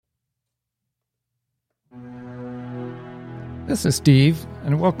This is Steve,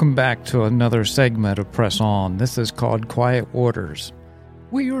 and welcome back to another segment of Press On. This is called Quiet Waters.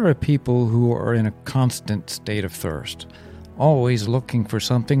 We are a people who are in a constant state of thirst, always looking for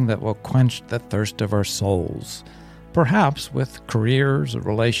something that will quench the thirst of our souls, perhaps with careers,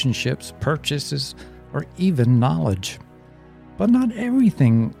 relationships, purchases, or even knowledge. But not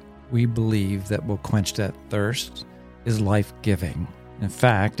everything we believe that will quench that thirst is life-giving. In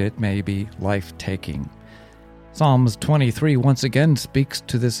fact, it may be life-taking. Psalms 23 once again speaks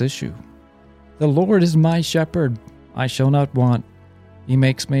to this issue. The Lord is my shepherd, I shall not want. He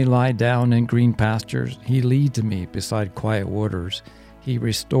makes me lie down in green pastures. He leads me beside quiet waters. He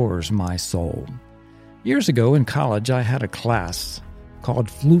restores my soul. Years ago in college, I had a class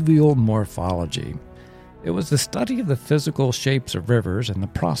called Fluvial Morphology. It was the study of the physical shapes of rivers and the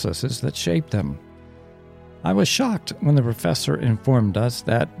processes that shape them. I was shocked when the professor informed us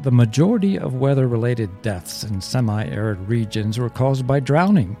that the majority of weather-related deaths in semi-arid regions were caused by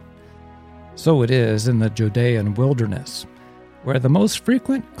drowning. So it is in the Judean wilderness, where the most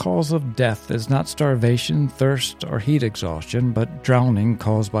frequent cause of death is not starvation, thirst, or heat exhaustion, but drowning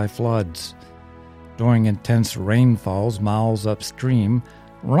caused by floods. During intense rainfalls miles upstream,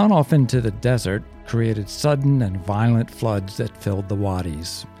 runoff into the desert created sudden and violent floods that filled the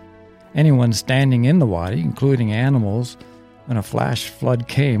wadis. Anyone standing in the wadi, including animals, when a flash flood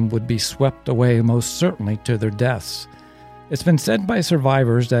came, would be swept away most certainly to their deaths. It's been said by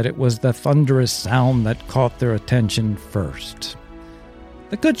survivors that it was the thunderous sound that caught their attention first.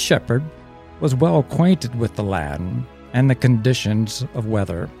 The Good Shepherd was well acquainted with the land and the conditions of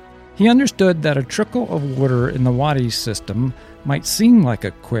weather. He understood that a trickle of water in the wadi system might seem like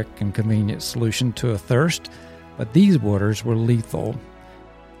a quick and convenient solution to a thirst, but these waters were lethal.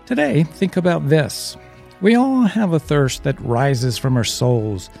 Today, think about this. We all have a thirst that rises from our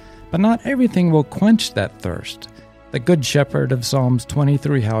souls, but not everything will quench that thirst. The Good Shepherd of Psalms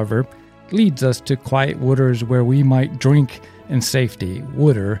 23, however, leads us to quiet waters where we might drink in safety,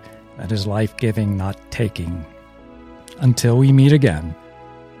 water that is life-giving, not taking. Until we meet again,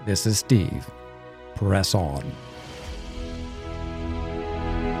 this is Steve. Press on.